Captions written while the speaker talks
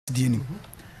Dini.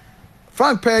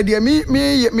 Frank Perry, me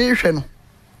sheno.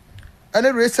 And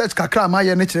the research kakra my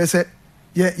nature say,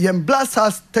 ye blast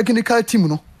us technical team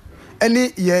no.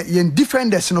 Any ye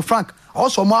defenders no Frank.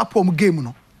 Also more pom game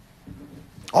no.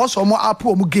 Also more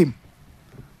pom game.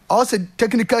 Also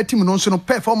technical team no so no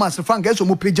performance Frank get so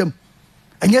mo pagem.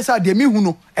 And yes I de me hu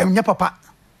no enya papa.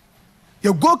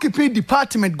 Your goalkeeping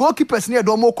department goalkeepers near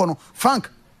do mo kono Frank.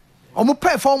 Omo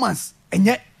performance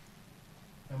enye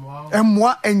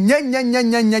emwa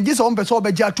enye just on person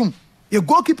obeji atum. Your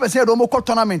goalkeepers near do mo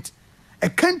tournament. A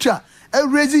country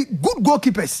raising good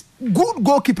goalkeepers.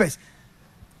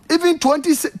 Even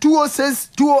 206,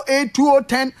 208,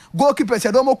 2010 goalkeepers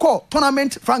ya do mo call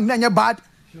tournament Frank na bad.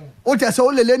 What you say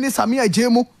ole leni Samia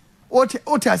Jemu. What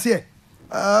you say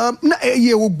na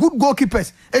ye good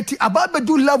goalkeepers. Eti about be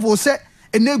do level say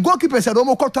and the goalkeepers at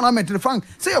almost tournament the Frank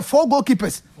say 4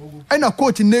 goalkeepers and a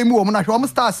coach name wo na hwe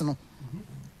stars no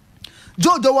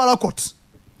Jojo Wala court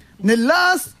the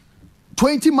last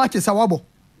 20 matches awabo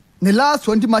the last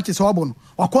 20 matches awabo no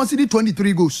wa consider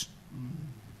 23 goals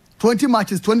 20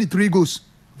 matches 23 goals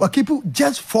wa keep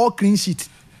just 4 clean sheet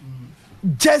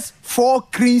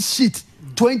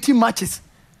 20 matches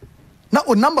now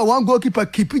number 1 goalkeeper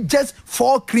keep just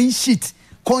 4 clean sheet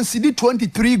consider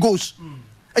 23 goals.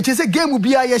 It is a game will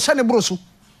be a shane broso.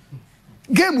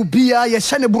 Game will be a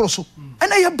shane broso.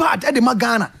 And I bad at the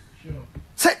Magana.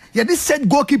 Say, yeah, this said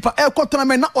goalkeeper, air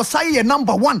tournament, or say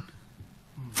number 1.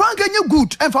 Frank, and you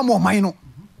good, and for more minor.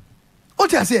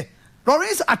 What I say,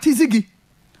 Lawrence Atizigi,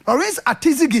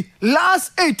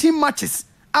 last 18 matches,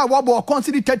 I will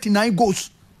consider 39 goals.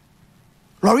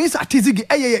 Lawrence Atizigi,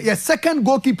 a second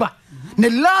goalkeeper, the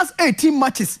last 18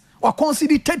 matches, or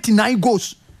consider 39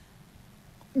 goals.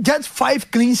 Just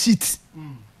 5 clean sheets.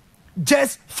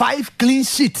 Just 5 clean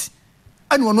sheets.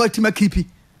 And one team keep it.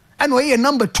 And we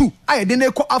number 2. I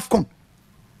didn't call AFCON.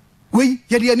 We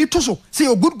you need to say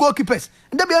your good goalkeepers.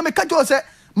 And then I catch you say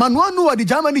Manuel Neuer the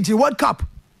Germany World Cup.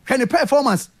 Can the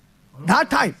performance that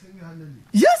time?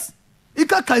 Yes.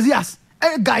 Ika Casillas.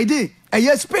 A guide. A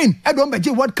year Spain. I don't be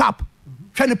World Cup.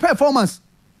 Can the performance?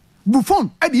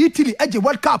 Buffon at the Italy at the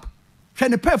World Cup.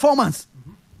 Can the performance?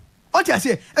 What I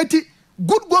say?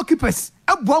 Good goalkeepers,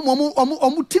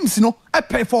 omu teams no,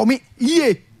 perform it.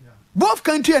 Yeah. Both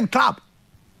country and club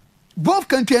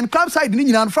side ni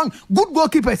nyina Frank. Good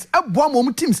goalkeepers,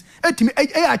 omu teams, team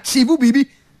achieve bibi.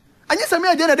 And yes, I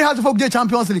mean, they have to forget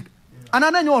Champions League. And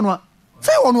I know one.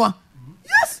 Say one.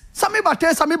 Yes, Sami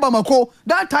Bate, Sami Bamako.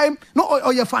 That time, no,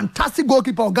 or your fantastic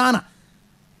goalkeeper of Ghana.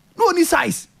 No any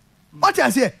size. What I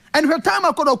say? And for time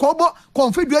I could have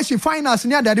Confederation finals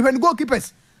near the different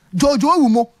goalkeepers. Jojo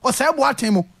Umo or Sabo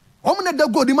Atemo. Omne the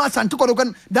gold mass and took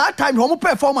that time home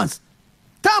performance.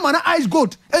 Time and ice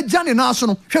gold, a Johnny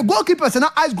National. Her goalkeepers and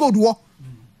ice gold war.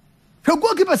 Her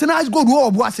goalkeepers and ice gold war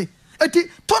of Wasi. A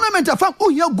tournament of oh,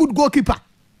 you're good goalkeeper.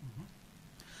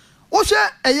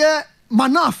 Osha a year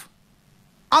Manaf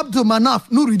Abdul Manaf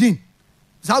Nuruddin.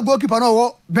 Zao goalkeeper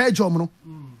no Belgium no.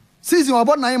 Season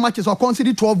about 9 matches or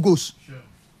consider 12 goals.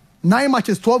 9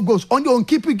 matches, 12 goals. Only on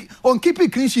keeping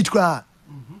clean sheet cry.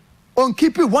 On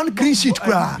keeping 1 clean sheet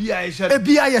cry. A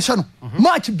BI channel.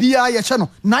 Match BI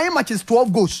channel. 9 matches,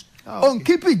 12 goals. On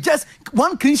keeping just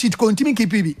 1 clean sheet continue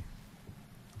keeping.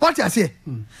 What I say?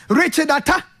 Richard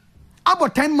Atta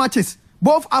about 10 matches,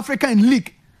 both Africa and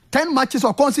League. 10 matches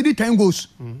or consider 10 goals.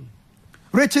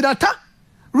 Richard Atta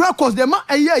records the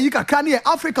a year you can hear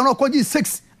African or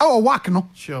 6 hour work no.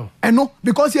 Sure. And no,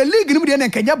 because your league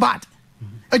in Kenya bad.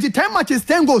 At the 10 matches,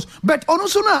 10 goals. But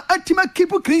also now, a team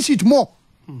keep a clean sheet more.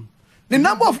 The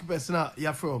number of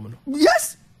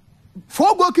yes,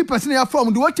 4 goalkeepers in your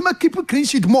form. The ultimate keep a clean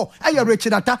sheet more. I have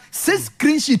Richard Atta 6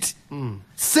 clean sheets.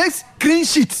 6 clean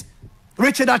sheets.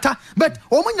 Richard Atta. But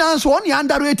Omunyan's one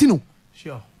underrated.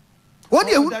 Sure. What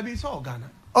do you Ghana?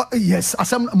 Oh yes,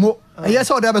 asam mo. Yes,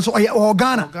 or there was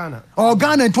Ghana. Or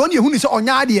Ghana and 20 who is on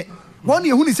Yadi. 1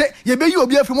 year who say you be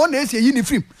you from 1 year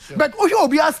uniform. But you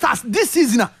be a stars this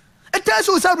season. It tells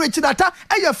you that Richard Atta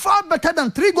are far better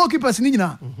than 3 goalkeepers in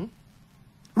India.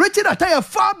 Richard Atta are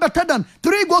far better than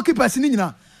 3 goalkeepers in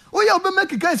India. Oh, you will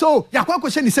make a case. Oh, you have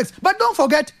question is 6. But don't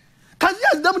forget,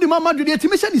 Casillas them the Madrid. The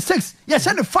estimation is 6. Yes,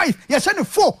 and 5. Yes, and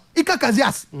 4. Ika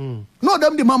Casillas. No,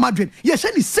 them the Madrid. Yes,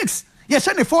 and 6. Yes,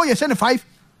 and 4. Yes, and 5.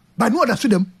 But no other to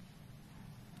them.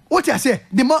 What I say?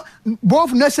 The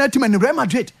both national team and Real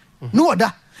Madrid. No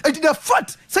other. It is the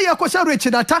fact. Say you question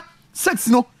Richard Atta 6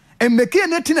 no. And make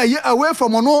anything a year away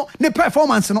from no the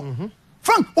performance no.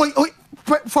 Frank,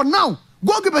 for now,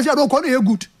 goalkeepers don't call you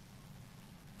good.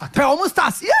 Per almost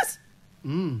stars, yes.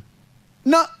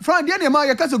 Now, Frank, the other man,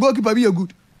 you can't goalkeeper be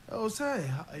good. Oh, say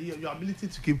your ability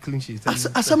to keep clean sheets.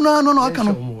 Asam no aka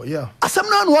no. Yeah. Asam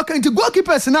no aka into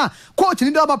goalkeepers na coach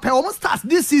ni da pay almost starts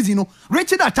this season no.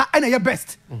 Richard Atta na your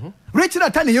best. Richard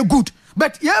Atta na your good.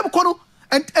 But yeah ko no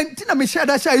and tina me share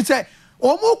that share you say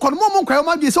omo ko mo nkwa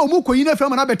ma bi say omo ko yin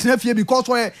afem na betena fie because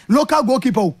we local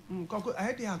goalkeeper. I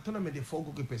had the tournament the 4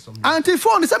 goalkeepers. Anti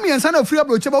phone say me ensa na free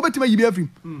approach ba betima yibi afrim.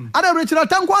 Ada Richard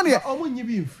Atta nkwa na omo nyi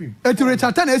bi mfrim. Eti Richard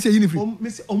Atta na ese yin free. Me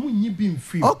say omo nyi bi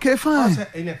mfrim. Okay fine.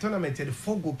 In a tournament the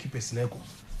 4 goalkeepers na go.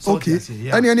 Okay.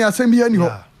 Any asem bi ani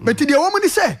ho. But the woman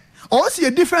say all see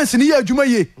a difference in here adwuma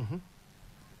ye.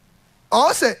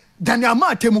 All say Daniel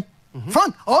Matemu.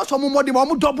 Frank also mo de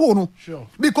mo double no. Sure.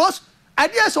 Because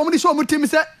idea somebody so mo team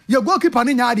say your goalkeeper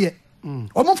ni nya de.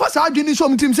 Omo fa sa adwini so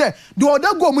mo team say the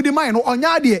other goal mo de man no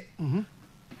onya de.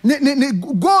 Ne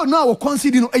goal no we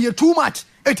concede no e too much.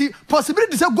 Eti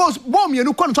possibility say goals bomb ye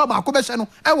no kon so ba ko be se no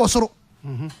e wo soro.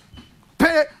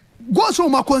 Pe goals o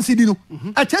ma concede no.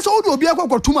 E chese o de obi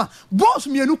akokotuma balls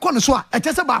me no kon so a e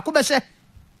chese ba ko be se.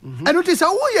 And it is a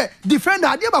way defender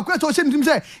idea ba ko so team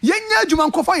say ye nya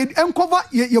adwuma nkofa ye encover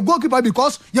ye goalkeeper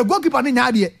because your goalkeeper ni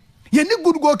nya de. Ye ni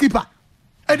good goalkeeper.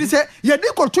 And he say ye di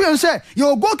ko to ye say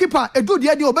your goalkeeper e do de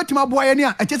obetima boy ye ni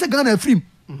a e chese Ghana afrim.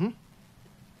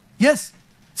 Yes.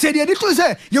 Say the editor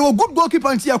say you a good goalkeeper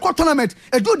until your tournament.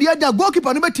 A do the other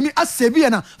goalkeeper no betimi as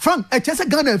Sevilla Frank a chese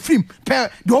Ghana film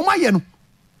per the omaye no.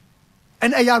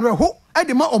 And a yare ho e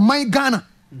the man of my Ghana.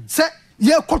 Say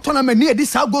ye tournament near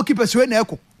this goalkeeper so na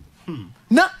eko.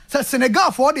 Na say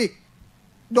Senegal for the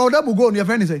other go on your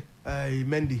friend say.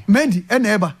 Mendy and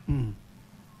neighbor.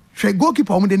 She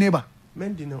goalkeeper on the neighbor.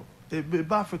 Mendy no. The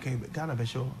Africa Ghana be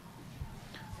show.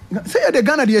 Say the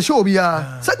Ghana the show be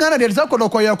say Ghana the say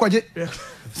Kotoko ya kwaje.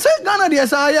 Say Ghana the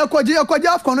say ya kwaje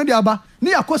afcon no the aba.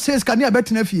 Ni akọ says kan ya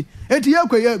betena fie. Enti ya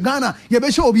kwaye Ghana ye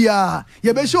be show be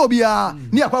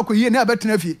ni akọ yi na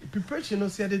betena fie. Preparation no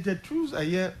say the truths are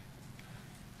here.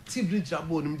 Team reach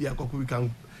abo nim the akọ we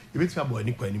can you bet abo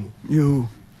ani kwa animu. Yo.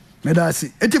 Me da si.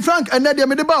 Enti Frank and de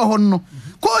me de ba ho no.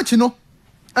 Coach no.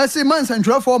 Ase man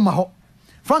central for ma ho.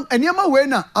 Frank eniema we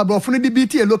na abrofo no de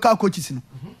BT local coaches no.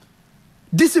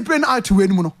 Discipline out we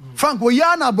no. Frank we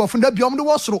ya na abrofo da biom de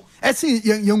wosoro. Ese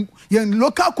yen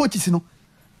local coaches no.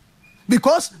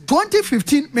 Because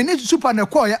 2015 manage super na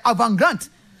call Avant Grant.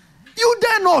 You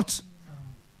dare not.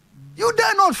 You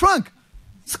dare not, Frank.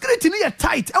 Scrutiny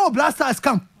tight. Our Blasters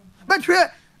camp. But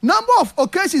number of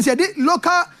occasions the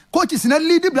local coaches in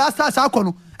lead the Blasters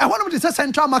akono. I want them to say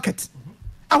central market.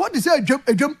 I want to say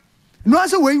a jump. No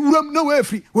answer we room no way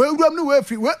free. We room no way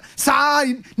free. Sa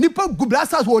nipa good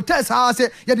Blasters will test how say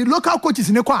the local coaches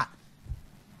in the kwa.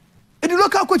 And the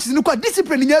local coaches in the kwa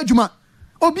discipline in adwuma.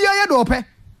 Obi aye do pe.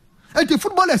 And the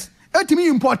footballers me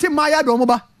importing my yard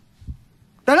omoba.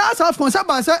 The last half concert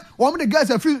by say one of the guys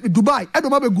are free Dubai. I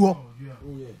don't know go.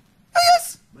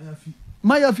 Yes.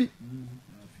 Mayafi.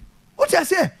 What you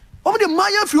say? One of the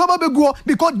Mayafi oba go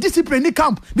because discipline in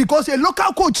camp because a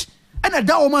local coach and a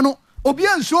da omano obi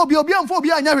anso obi anfo obi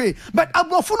anyawe but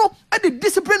abrofo no and the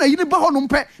discipline ayi ne ba ho no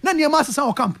mpe na ne ma asesa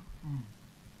o camp.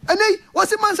 And then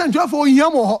what's the man central for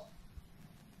hiyamo ho?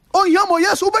 Oh, yamo,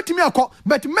 yes, Ubertimi ako,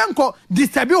 but menko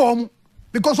disturb you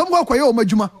because some go kwayo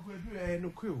majuma.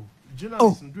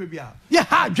 Oh,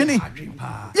 yeah, Jenny.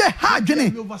 Yeah, Jenny.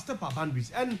 We overstep our boundaries,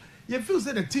 and you feel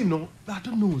say the team no, I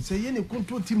don't know, say any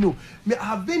control team no. Me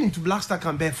have been into Blackstar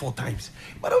campaign 4 times,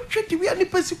 but I'm trying to be any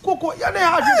person Kotoko.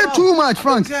 Yeah, too much,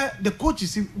 Frank. The coach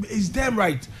is damn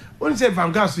right. When you say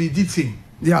Van Gaal, he did thing.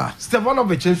 Yeah, Step one of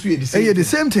the chance we the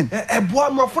same thing.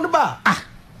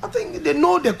 I think they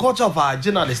know the culture of our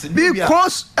journalists.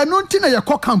 Because I don't think you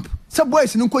call camp. Some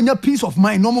boys no konya peace of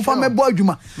mind. No more for my boy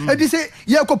Juma. And they say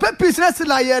yeah, ko peace na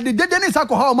like the Dennis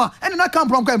alcohol ma. And na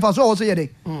camp from camp so also yede.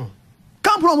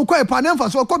 Camp from ko e panem fa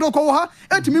so Kotoko ha.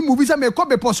 Etimi movie say me ko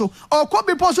be poso. Or ko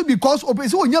be poso because o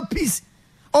pese onya peace.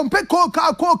 On pe ko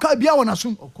ka bia wona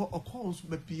sum.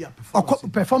 O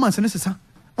performance ne sesa.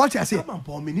 What you say? Sir.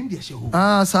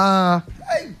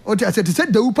 What you say? To say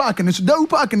the park and the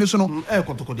park and so no. I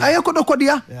Kotoko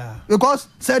dia. Because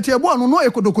say tie bo no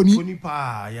Kotoko ni.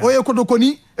 O Kotoko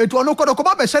ni. Etu ono Kotoko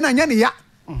ba be hye na nya ne ya.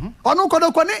 Ono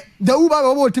Kotoko ni the uba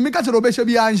ba bo timi ka se ro be hye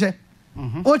bia nhye.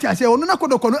 What you say? Ono na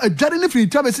Kotoko no adware ne free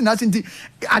travel na senti.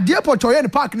 Ade potoye ne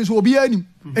park ni so obi anim.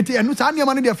 Eti enu sa ne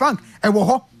ma no de Frank e wo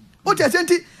ho. What you say?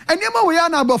 And yama we are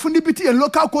now about fundipity and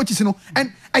local coaches, you know.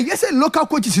 And I guess local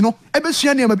coaches, you know. Ebe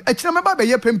siani ma e chinameba be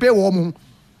ye pempe wo mo.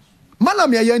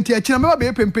 Malam ya yenti e chinameba be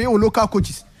ye pempe o local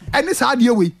coaches. And this hard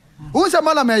year we. Who say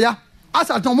malam ya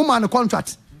as at no man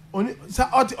contract. Oni sa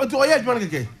o ye man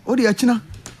keke. O de china.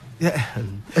 Yeah.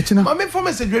 I mean, for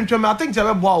message, I think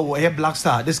I have Black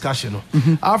Star discussion.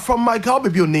 From Michael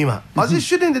Baby Onema. As it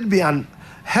shouldn't it be an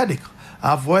headache?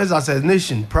 Our voice as a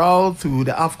nation proud to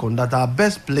the AFCON that our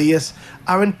best players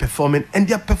aren't performing and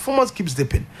their performance keeps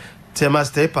dipping.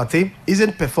 Temas Tepate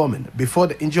isn't performing. Before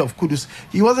the injury of Kudus,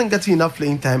 he wasn't getting enough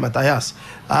playing time at Ayas.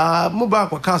 Mubarak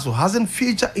Wakaso hasn't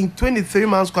featured in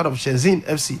 23-man squad of Shenzhen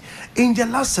FC in their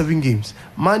last 7 games.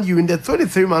 Man, you in the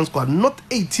 23-man squad, not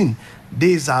 18.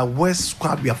 These are worst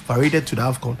squad we have paraded to the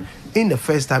AFCON in the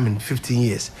first time in 15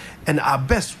 years. And our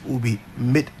best will be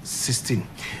mid-16.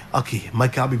 Okay,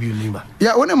 Michael Bibi Nima.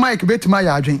 Yeah, when Mike bet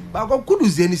my drink. But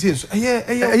Kudus, any sense?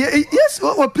 Yes,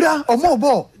 or more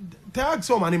ball. Tag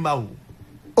so many bao.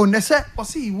 On the set, or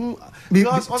see,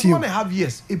 because 1.5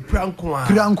 years, a prank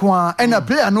and a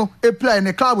player no, a player in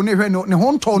the club will never know the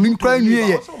home town in crying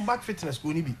here. Back fitness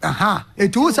going to be. Aha,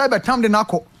 it was cyber time the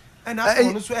knuckle. And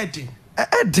I was sweating.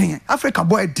 Edding, Africa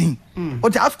boy ding.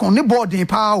 What the Afcon board in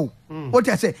power. What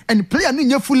I say, and player in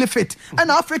your fully fit.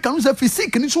 And Africans are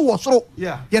physique and it was so.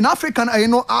 Yeah, an African, I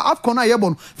know, Afcon I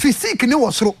am physique and it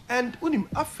was so. And when him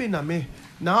Afina me.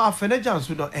 Now, our Fenejans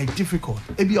would not a difficult.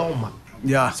 It be all man.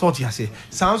 Yeah, so what you say.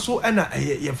 Sounds so, and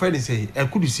your friend is saying, I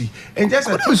could see. And just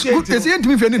a good, there's yet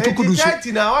to be any to could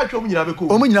see. Now, I told me,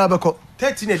 Omen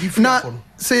 13 a different.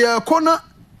 Say a corner,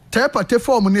 Tepa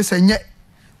Teform, and they say,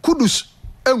 Kudus,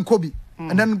 and Kobe.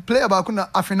 And then play about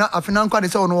Afina quite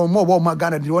so no more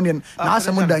Magana, the one and ask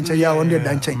someone dancing, yeah, on the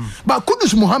dancing. But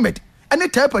Kudus Mohammed, and the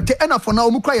Tepa, and for now,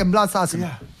 Mukai and Blast us. And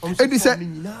he said,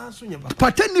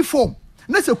 Pateni form.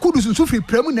 Let's say Kudus and Sufi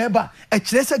Premu Neba, a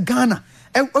Chesa Ghana,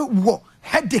 and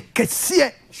headache,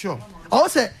 sure.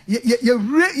 Also, you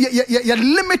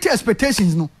limited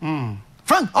expectations, no.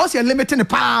 Frank, also you're limiting the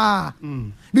power.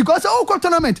 Because all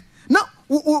tournament now,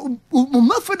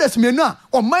 Murphy's Mena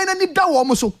or minor need that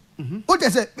almost. What I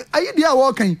say, I dear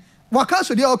walking.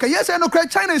 Wakaso dear okay. Yes, I know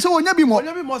China is so be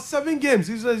more 7 games.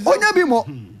 Be more.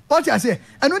 What I say,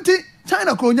 and when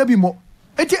China could be more.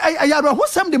 I have who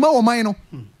some the more minor.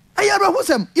 I have a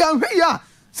wholesome, yeah.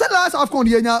 Say last AFCON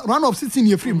the run of 16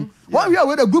 year free. 1 year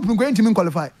with a group going to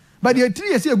qualify. But the 3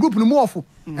 years a group no more for.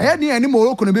 I had any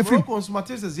more can be free.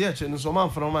 Matis yet and so man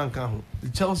from Mancan, the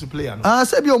Chelsea player. Ah,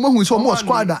 said your mom so more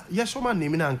squad. Yes, so man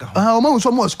naming Anka. Ah,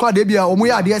 so more squad, they be a we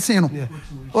are the same.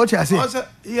 What I say?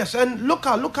 Yes, and look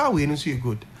how we see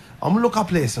good. Local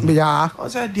place. Yeah. I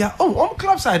said, yeah.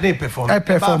 Club side they perform. I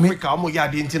perform.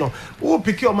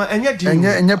 Pick your man and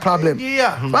your problem.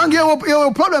 Yeah. Bang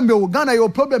your problem, Ghana, your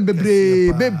problem,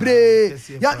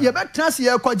 bebre. Yeah, you better trust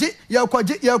your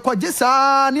kwaji,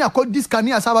 sa, near called this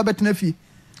cania saba betnefi.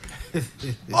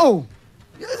 Oh,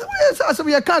 yes,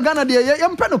 we are Ghana, dear,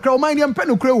 young penno crow, mind young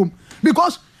penno crow.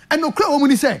 Because, and no crow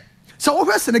woman say, so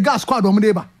over Senegal squad on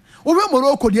neighbor. Over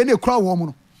Morocco, the crow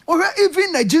woman. Over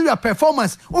even Nigeria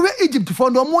performance, over Egypt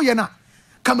for no more yana,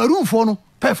 Cameroon for no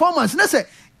performance. Let's say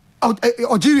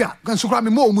Algeria can scrap me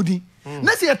more moody.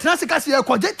 Let's say a Transcasia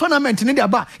project tournament in India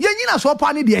bar. Yenina so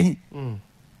pani dear. Yenina,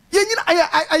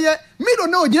 I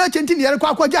don't know, Gina Centini,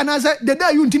 Quajana said, the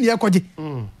day you tin Yakoji.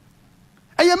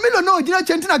 I am million no Gina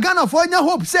Centina Ghana for your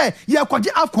hope, say, Yakoji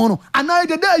Afcono, and I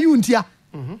the day you untia.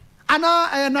 And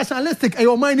I nationalistic, I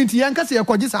mind into Yankasi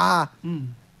Yakojisa.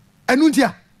 And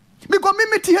untia. Because me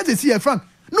here to see a Frank.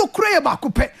 No cray about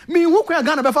coupe. Me who can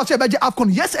Ghana before say about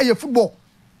AFCON. Yes, a football.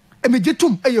 And me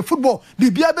jetum a football.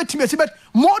 The be able to me but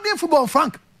more than football,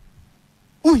 Frank.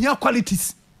 Who here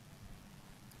qualities?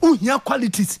 Who here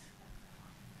qualities?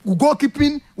 Who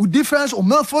goalkeeping, who defense, or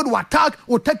Melford, or attack,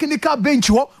 or technical bench,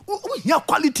 who here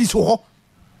qualities,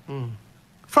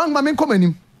 Frank Mamin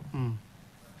coming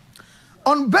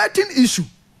on betting issue.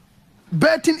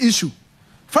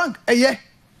 Frank,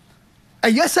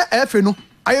 yes, sir, no,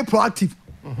 I am proactive.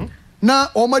 Now,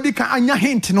 Omadi can anya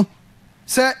hint, no.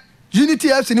 Say, Unity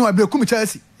FC, no, I be come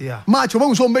Chelsea. Yeah. Match,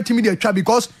 one so bet me the trap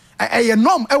because I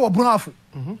norm, I was bravo.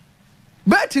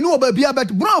 Bet, no, baby,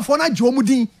 but bravo, not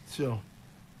Jomudi. Sure.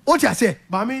 What I say?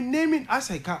 But I mean, naming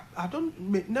as I don't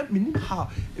mean how,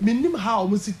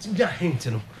 almost it's hint,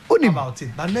 no. About it,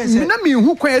 but let's say, I mean,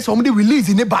 who cares somebody release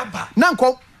in the back. Now,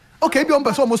 okay, be on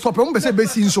almost stop, I'm say,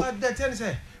 basic so.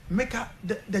 Make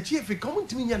the chief coming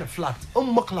to me in a flat.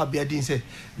 Club say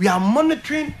we are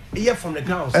monitoring here from the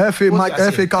grounds.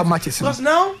 FA Cup matches. Because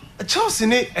now Chelsea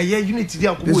ne a unity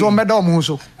dia ko. Is on medal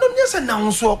so. No yes na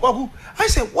so kwaku. I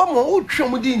say one more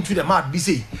twem into the mad be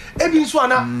say. Ebi so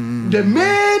ana the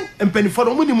main empenifo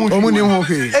no muni mu. Omuni ho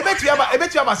hwe.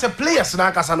 Ebeti aba say players na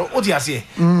akasa no odi ase.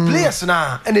 Players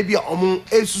na ene bia omo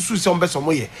esusu se ombeso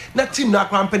mo ye. Na team na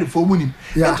kwa empenifo muni.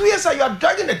 And 2 years you are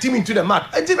dragging the team into the mad.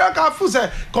 And you can feel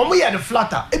say come here the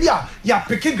flatter. Ebia ya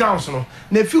pick grounds no.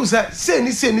 Na feel say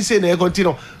ni na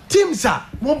continue. Teams are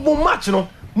one match no.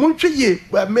 Munchye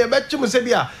me betchum se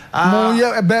bia mo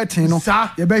ye betting no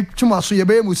ye betchum aso ye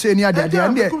be mu se ni ade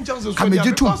ande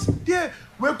kamejitum there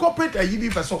we cooperate a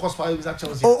yibi person cost 5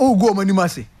 Chelsea o go mani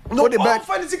mase no the bet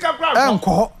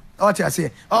enko what you say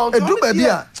edu ba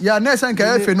bia ya nesa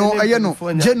nka efe no eye no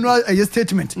general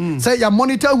statement say ya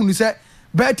monitor hunu say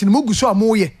betting mo guso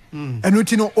amo ye enu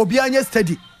ti no obi anya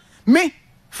steady me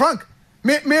Frank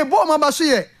me bo maba so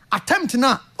ye attempt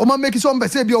na o ma make some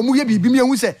say bi o mu ye bibi mi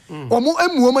ehu say o mu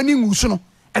emu o ma ni ngusu no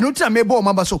eno tira me ball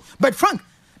ma so but Frank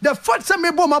the fact say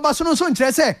me ball ma so no so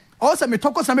ntire say o say me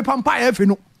toko say me pampa efe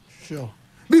no sure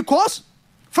because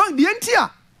Frank the entia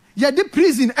ye the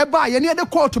prison e ba ye ne the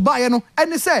court ba ye no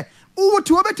ene say wo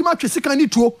ti wo betima twe sika ni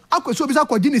tuo akoso obi sa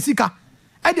kwaji ni sika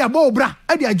e de aba obra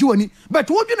e de agi woni but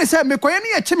wo dwene say me koye ne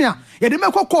ye chime a ye de me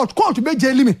court be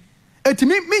jeli me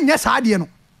etimi me nya sa de no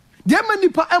de ma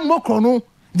nipa emmokro no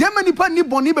de ma nipa ni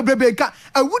boni bebrebe ka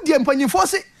awudie mpanyifo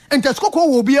se enteskoko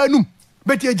wo bia num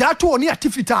bet ye ja to ne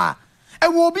atifita e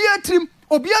wo bia trim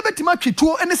obi abetima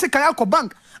twetuo ene se kan akọ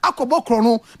bank akọbọ kro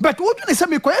no but wo dwene se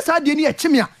me koye sa de ne ye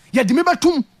chime a ye de me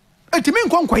betum etimi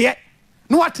nkonkoye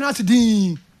no watena se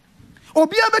din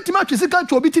obi abetima twesika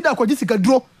to obi ti da kwaji sika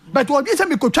duro but obi se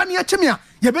me kotwa ne ye chime a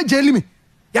ye be jeli me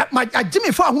ya ma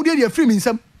agime fa ahode de afiri mi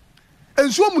nsam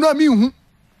ensuo mu na mi hu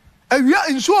awia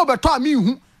ensuo beto a mi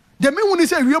hu de me hu ni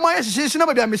se awia ma ye hyehyehye na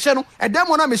ba me hye no edem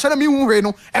mo na me hye na mi hu hwe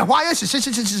no ehwa ye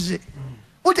hyehyehye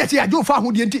o tete ya jo fa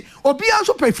ahode enti obi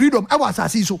anso pe freedom e wa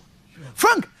asase so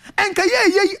Frank enka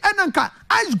ye enanka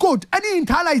ice gold any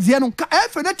internalize ye no ka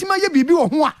efe na tima ye bibi wo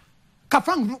ho a ka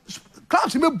Frank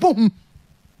clubs me bo hu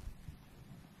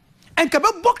enka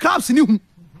be bo clubs ni hu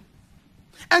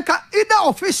enka either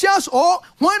officials or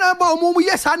when about mo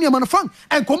yes ani man Frank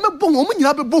enka me bo hu mo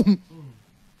nyina be bo hu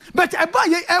but eba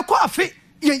ye ekọ afi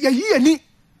ye ni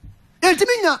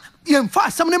entiminya ye mfa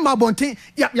asem ne mabonten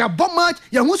ya bo match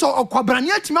ye hu so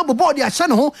okobrane atima bobo de ahye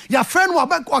ne ho ya friend wa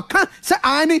ka se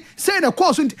ani say the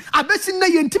course abesi na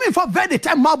ye ntimi mfa very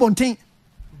time mabonten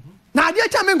na ade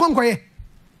acha me nkonkoye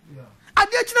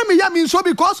ade acha na me ya me so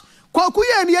because kwaku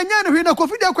ye ne nya ne hwe na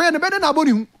kofi de koye ne be na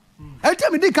aboni hu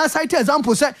enti me di kan cite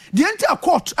example say the entire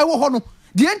court ewo ho no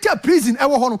the entire prison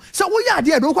ewo ho no say wo ya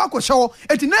ade do kwa kwhye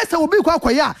enti next time obi kwa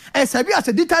kwaye a esabi as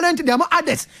the talent dem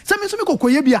others say me so me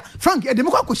kokoye bia Frank e dem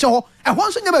kwa kwhye ho e ho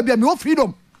nso nya ba bia me ho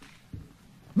freedom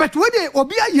but we dey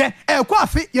obi aye e kwa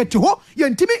afi ye te ho ye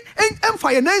ntimi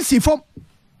emfa ye nansi fom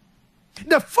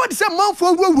the fourth say man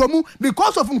for wura mu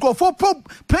because of nkrofo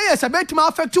players about ma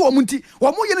affect wo mu nti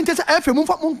wo mu ye nte say efe mu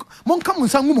nka mu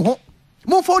nsangu mu ho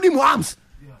mu for di mu arms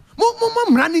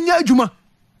mu mra ni nya adwuma.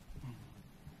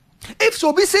 If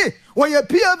so be say when you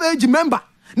PFAG member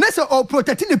next or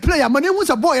protecting the player man who's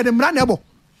a boy at the mranebo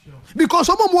because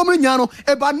some woman nyano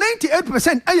about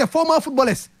 98% are former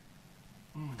footballers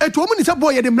a woman is a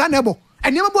boy at the mranebo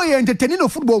and never boy entertaining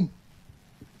of football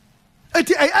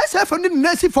SF and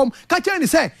Nancy from catching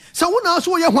say so one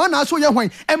also your one also your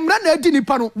wine and ran a dinny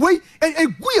panel way a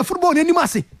good football any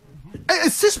massy a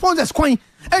 6 sponsors coin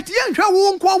at the end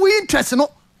won't call we interest no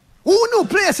who no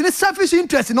players in a selfish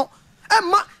interest no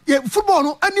Emma ye football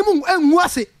no animu enwu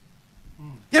ase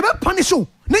ye be punish you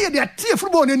na ye dey tie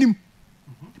football no anim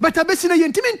but abesi na ye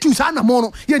ntimi ntu sa na mo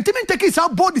no ye ntimi take sa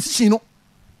board decision no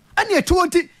ani e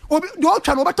 20 obi do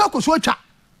otwa no beta koso atwa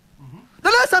the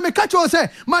last time me catch you say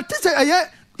ma tise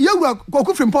ye wura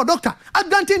koku from doctor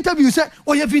advance interview say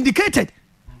o ye vindicated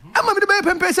Emma me be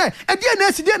pempe say e dey na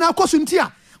esi dey na akoso nti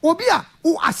a obi a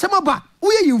o asema ba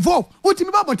o ye involve o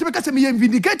timi ba bonte be ka say me ye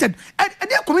vindicated e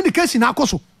dey communication na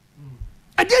akoso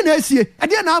ade na asie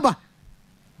ade na aba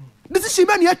decision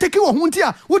man ya take wo hunti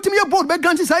a wotimi ye board be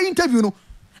grant say interview no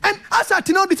and as at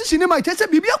now decision ni ma chese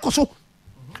bibia koso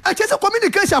a chese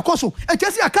communication akoso a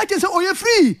chese aka chese oye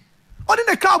free on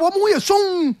the club wo ye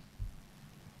son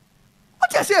o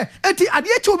chese enti ade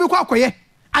eche obi kwa akoye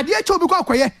ade eche obi kwa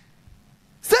akoye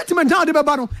statement now de be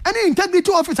ba no any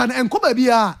integrity officer na enko ba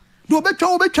bia do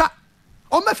obetwa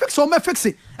o me fix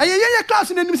e ye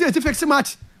class na nim say fix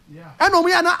match and omo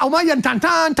na omo ye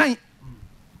ntantan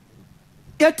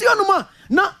yeti onuma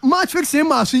na match fixing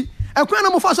match e kwa na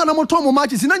mo fa so na mo ton mo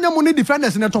match si na nya mo ni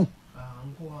defenders ne ton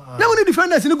na woni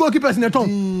defenders ni goalkeepers ne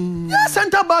ton ya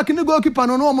center back ni goalkeeper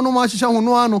no no mo ahyehyɛ ho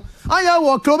no ano aya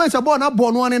wo Clemens ball na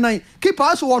ball no ane nan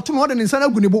keeper so wo to no de ne nsa na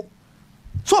gu ne bo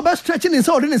so be stretch ne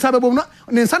nsa o de ne nsa be bom na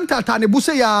ne nsa tata ne bu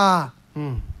se ya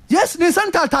yes ne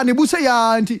nsa tata ne bu se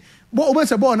ya nti bo o be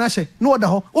se ball na hye no da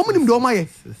ho o munim de o maye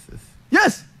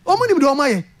yes o munim de o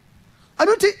maye I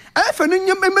don't think I feel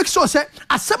make sure say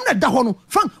asem na da ho no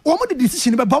frank o mo de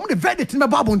decision be ba mo de verdict ne be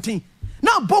ba bontin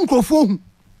na bon krofo hu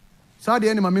sa de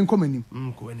ene ma men komanim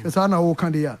sa na wo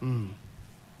kan de ya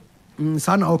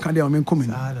sa na wo kan de ma men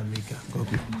komanim sa na meka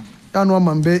gogo ya no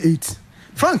man be 8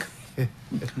 frank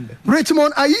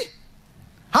Richmond ayi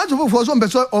hands of for so be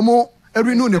so omo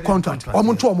renew the contract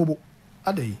omo to omo bo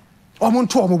adai omo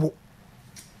to omo bo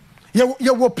ye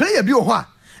wo player bi o ho a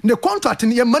the contract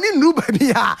ni ye money nu ba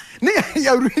bia ne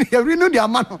ya renew the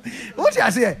amano what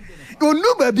you say you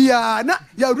nu ba bia na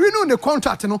ya renew the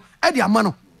contract no e the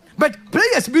amano but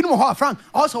players bi no ho frank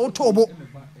also to obo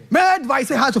me advice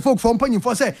has to folk from panyin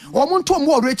for say omo to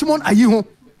omo Richmond ayi ho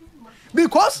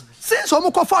because since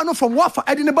omo kofa no from Wafa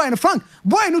e dey buy no frank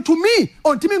boy no to me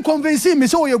until me convince me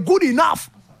say you good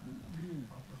enough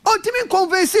until me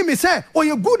convince me say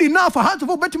you good enough for how to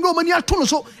bet me money ato no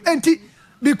so enti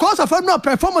because of no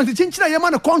performance chinchina ye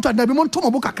man contract na bi mo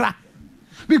ntomo bo kakra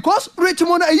because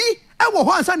Richmond ayi e wo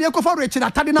ho ansa na ye kofa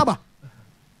Richmond atade na ba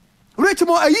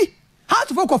Richmond ayi how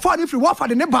to focus for if we Wafa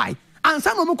de ne buy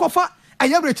ansa no mo kofa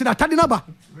eye Richmond atade na ba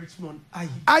Richmond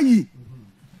ayi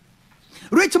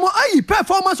Richmond ayi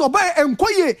performance obai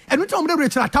enkoye enu ti omde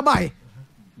Richmond atabae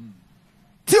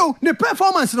tio ne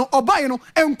performance no obai no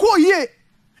enkoye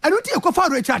enu ti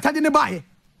ekofa Richmond atade ne bae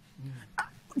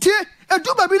tie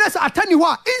edu babi na sa atani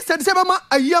ho instead se bema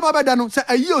ayi ababeda no se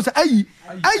ayi o se ayi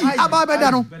ababeda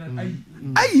no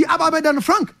ayi ababeda no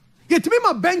frank yetimi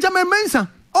ma Benjamin Mensah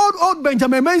old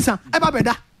Benjamin Mensah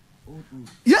ababeda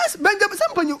yes Benjamin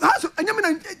Sampanyu has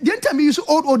anyame the time you so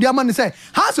old the man say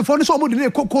has for no so mo de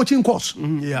coaching course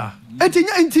yeah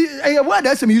enti where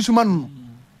that some use man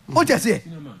what you say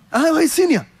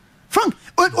senior frank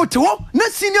o te wo na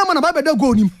senior man ababeda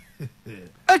go nim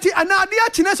eti anade a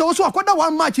chine se wo so akoda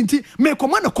one match nti me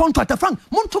command contract frank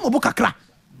monto mo kakra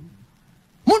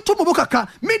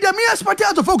media me expect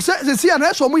out of folks say see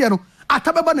na so mo ye no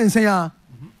atabeba na nsen ya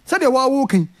say they were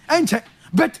walking enche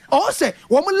but also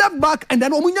woman left back and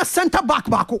then woman center back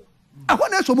bako ehwo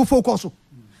na so mo focus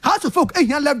how to focus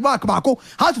ehia left back bako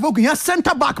how to focus ehia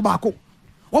center back bako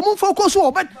woman focus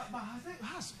o but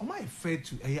am I fair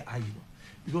to ayi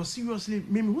because seriously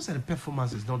maybe who said the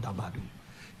performance is not that bad.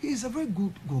 He is a very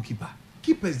good goalkeeper.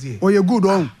 Keepers there. Oh, you good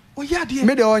on. Oh, yeah, dear.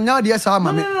 Me de onya de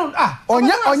sama me. No.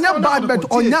 Onya bad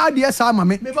but onya de sama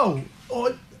me. Me ba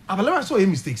o Abalema saw a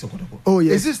mistake so Kotoko. Oh,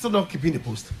 yes. Is he still not keeping the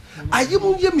post? Are you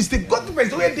moving mistake? God the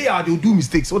best. Where they are, they'll do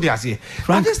mistakes. So they are saying.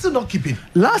 Are they still not keeping?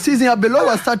 Last season Abelo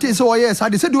was starting so yes,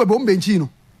 I said do a bomb benchino.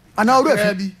 And now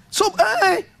ready. So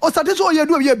o started so you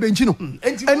do a benchino.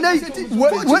 And then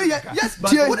yes,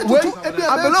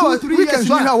 Abelo we can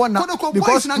so have one now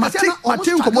because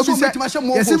Martin come say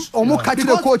yes omo catch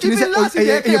the coach ni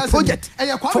say a project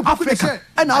for Africa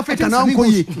and Africa now go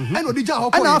yi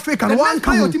and Africa one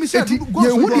come you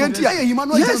who the entire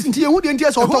yes you who the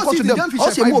entire so talk to them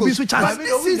also mo be so chance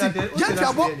this season just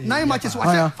about 9 matches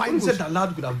was 5 said that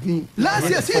lad could have been last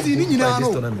year season ni nyina no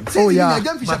oh yeah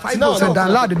said that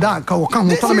lad da ka kan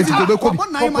ho tournament go be ko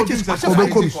 9 matches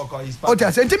o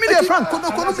ti say ntimi dey frank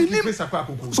kono minim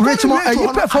Richmond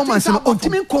a performance no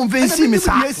ntimi convince me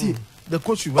sir the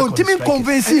coach will work on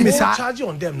convince me sir charge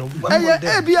on them no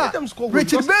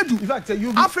Richard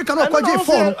Bedu Africa no kwaje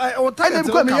form and them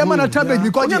come here man tablet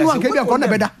because you know anke bia ko na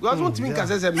beda because want me can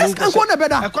say me ko na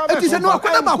beda it is no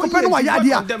akoda ba ko pe no wa ya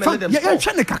dia ye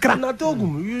hwe ne kakra na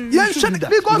Ogum ye hwe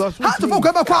because how to go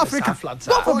back to Africa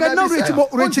don't forget no Richard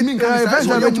Benjamin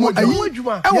ayi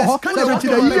e wo ho kan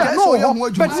Richard ayi no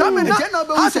but some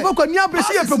how to go ni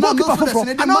abresi e pe mo ki pa foforo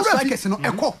and no strikers no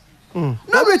eko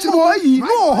na Richard ayi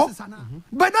no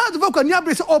but now the vocal ni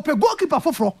abrese ope goalkeeper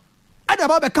foforo ada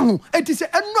ba be ka ho enti se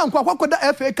enu anko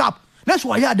akwakoda FA Cup that's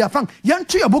why ya da frank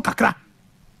yantu ya bo kakra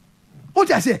what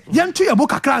I say yantu ya bo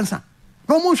kakra ansa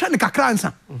no mo hwe ne kakra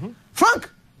ansa frank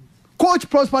coach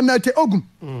Prosper Nate Ogum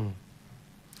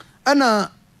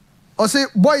ana o say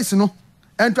boys no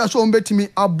enta so on betimi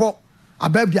abo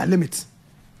above their limit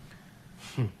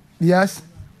yes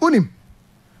unim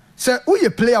say who ye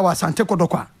player wa Sante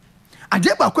Kotoko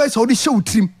ade ba kwa say odi show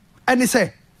trim and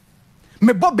say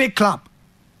me bo big club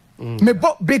and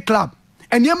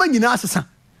yema nyina asesa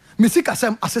me sika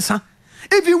sem asesa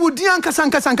if you would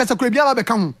ankasa kura bia ba be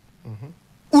ka ho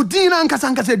udin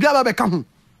ankasa bia ba be ka ho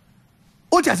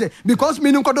What I say because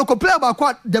meaning Kotoko play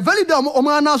about the very day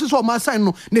Oma announces so my sign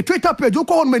no the Twitter page you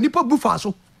call me nipa bufa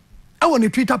so I want the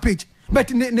Twitter page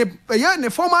but ne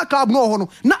former club no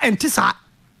na entisa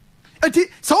eti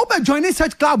so be joining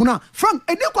such club na Frank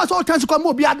e dey cause all times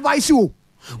come be advice you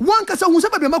one kasa hu se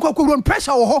be make ko run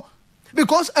pressure wo ho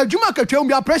because adwuma katwa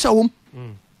be pressure wo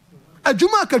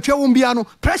adwuma katwa wo bia no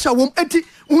pressure wo eti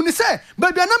hu ni say ba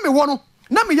bia na me wo no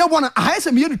na me ye one I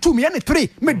say me ye 2 me ye 3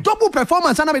 me double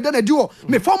performance na me dey na duo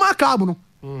me former club no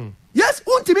yes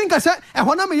untimi nka say e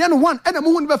ho na me ye no 1 e na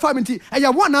mo hu ni be fa me ti e ye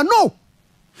 1 na no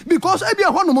because e bia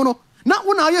ho no mo no na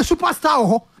una ye superstar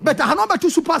ho but ha no be two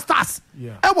superstars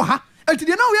e wo ha enti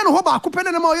de na wo ye no ho ba ko pe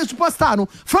na ma ye superstar no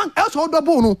Frank else ho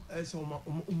double no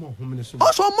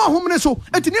also mo homne so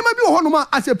enti ne ma bi ho no ma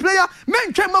as a player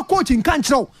men twa ma coaching kan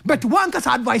kire but one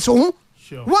kasa advice ho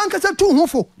one kasa two ho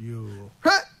fo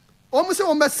almost say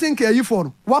almost sink you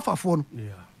for wafa for no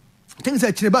things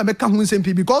that chireba make kan hu nsem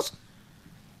because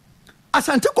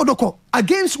Asante Kotoko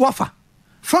against wafa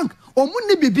Frank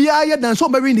omunni bibia ye dan so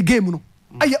be win the game no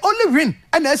aye only win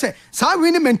and I say sa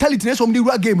winning mentality na so mdi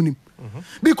wura game nim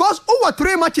because over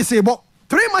 3 matches e bo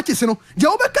 3 matches no je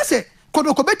obeka say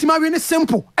Kotoko betima win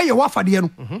simple aye wafa de no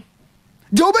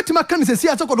je obetima kan say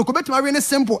asa Kotoko betima win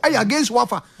simple aye against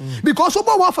wafa because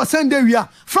obo wafa Sunday we are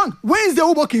Frank Wednesday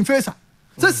obo kin face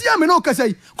se si am no ka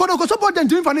say Kotoko support dem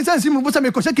to finance sim no say me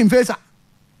ko check in face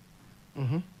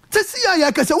se si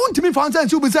ya ka say untimi finance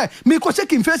sim say me ko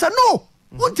check in face no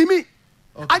untimi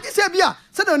I just say bia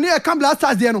say no near come last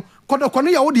Thursday no Kotoko no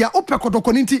ya wo dia ope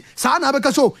Kotoko nti sa na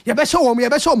abeka so ye be show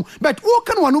mo but wo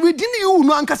kan wanu we din you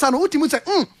no ankasa no untimi say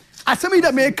asemi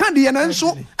da me kan de na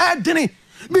nso e dini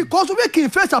because we can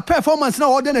face a performance na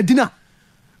order na dinner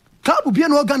club bia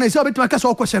no organize obetima ka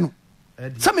so kwose no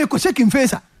say me ko check in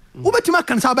face ubetima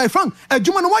kan sa by Frank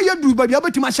adwuma no wa ye du ba bia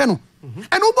obetima hye no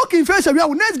and wo book in face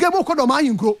we next game wo kodo ma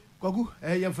yinkro Kwaku,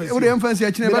 fancy a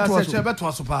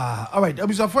all right,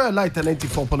 I'm for your light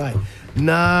 94.9.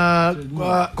 Na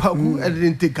Kwaku, I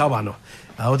didn't take Kawano.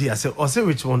 How do you say? Or say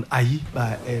which one I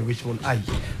by which one I?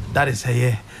 That is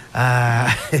here.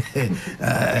 I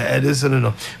don't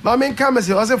know. My main camera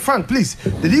say, I said, Frank, please,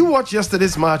 did you watch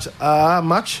yesterday's match?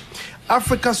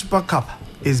 Africa Super Cup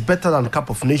is better than Cup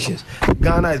of Nations.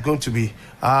 Ghana is going to be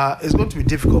it's going to be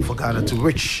difficult for Ghana to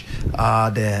reach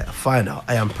the final.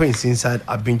 I am Prince inside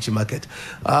Abinchi Market.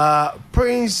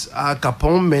 Prince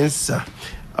Capone Mensa.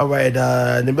 All right,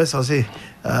 the best I'll say,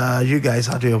 you guys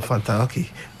are doing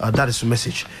fantastic. That is the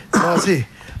message. Now I'll say,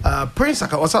 Prince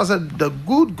Akawasa said the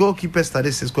good goalkeeper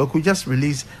statistics we just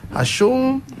released has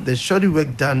shown the shoddy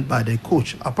work done by the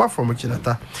coach. Apart from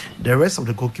Richinata, the rest of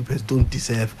the goalkeepers don't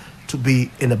deserve to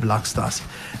be in the Black Stars.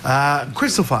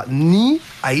 Christopher Ni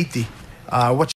Aiti, watch.